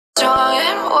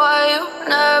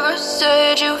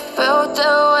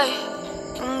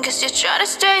Guess you're trying to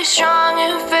stay strong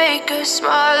and fake a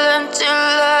smile until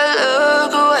I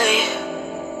look away.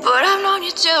 But I've known you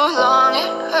too long,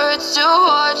 it hurts to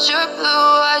watch your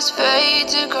blue eyes fade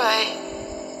to gray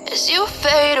as you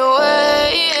fade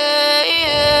away,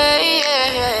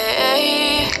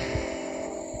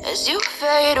 as you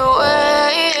fade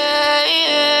away.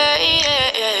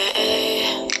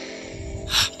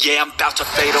 Yeah, I'm about to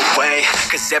fade away,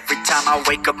 cause every time I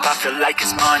wake up I feel like it's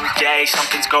Monday.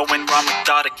 Something's going wrong with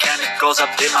all the chemicals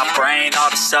up in my brain. All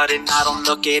of a sudden I don't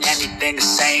look at anything the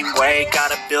same way.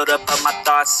 Got a buildup of my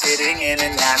thoughts sitting in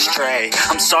an ashtray.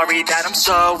 I'm sorry that I'm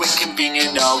so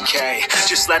inconvenient, okay.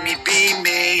 Just let me be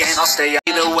me and I'll stay.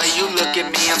 Either way you look at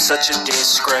me, I'm such a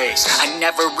disgrace. I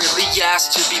never really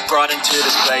asked to be brought into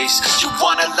this place. You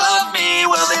wanna love me?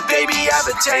 Well then baby I have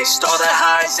a taste. All the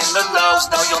highs and the lows,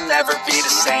 no you'll never be the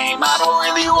same. I don't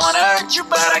really wanna hurt you,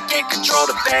 but I can't control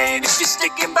the pain. If you're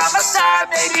sticking by my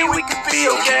side, maybe we could be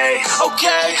okay.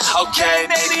 Okay,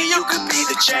 maybe you could be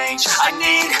the change I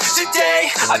need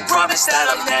today. I promise that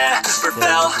I've never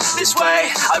felt this way.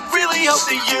 I really hope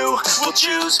that you will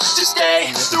choose to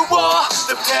stay through all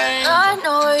the pain. I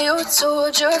know you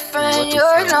told your friend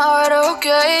you're not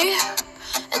okay,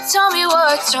 and tell me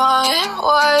what's wrong and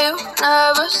why you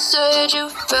never said you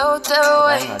felt that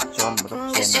way.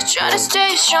 Guess you're trying to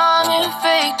stay strong and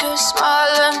fake a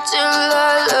smile until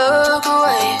I look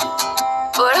away.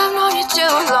 But I've known you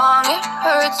too long, it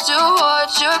hurts to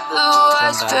watch your blue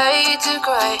eyes fade to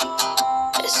gray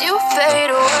as you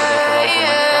fade away,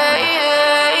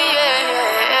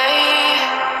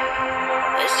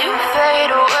 as you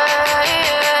fade away.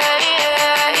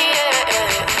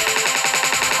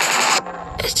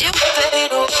 As you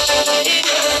fade away,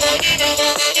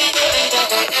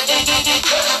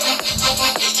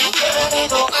 as you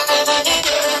fade away.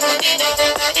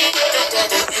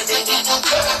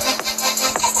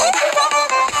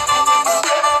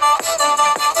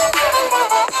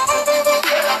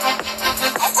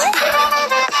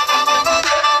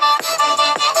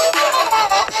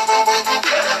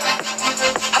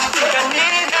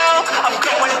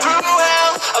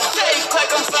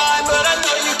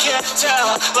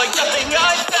 Like nothing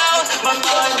I found, my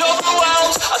mind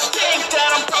overwhelms. I think that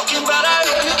I'm broken, but I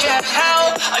really can't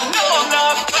help. I know I'm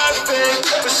not perfect,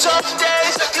 but some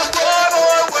days I feel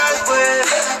more worthless.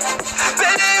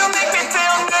 Baby, you make me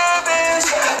feel nervous.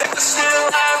 If I still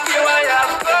have you, I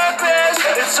have purpose.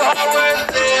 It's all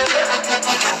worth it.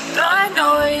 I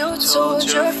know you told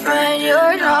your friend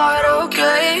you're not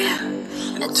okay,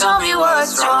 and tell me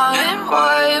what's wrong and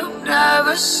why you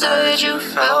never said you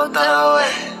felt that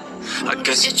way. I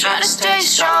guess you're trying to stay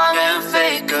strong and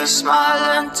fake a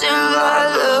smile until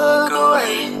I look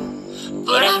away.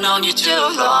 But I've known you too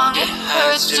long, it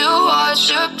hurts to watch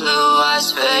your blue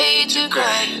eyes fade to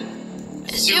gray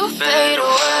as you fade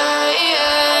away.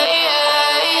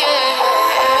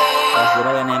 Vừa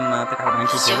đây anh em tất cả các bạn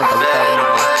chia sẻ với tự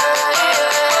cao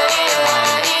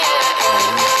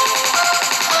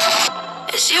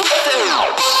as you fade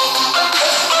away.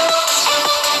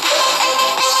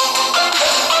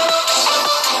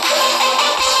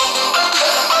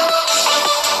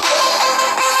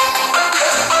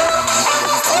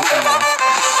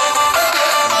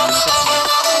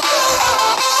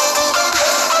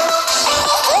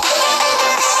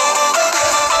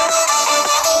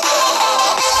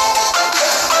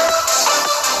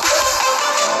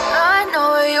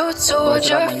 Told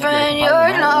your friend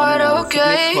you're not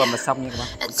okay,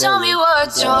 and tell me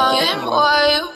what's wrong and why you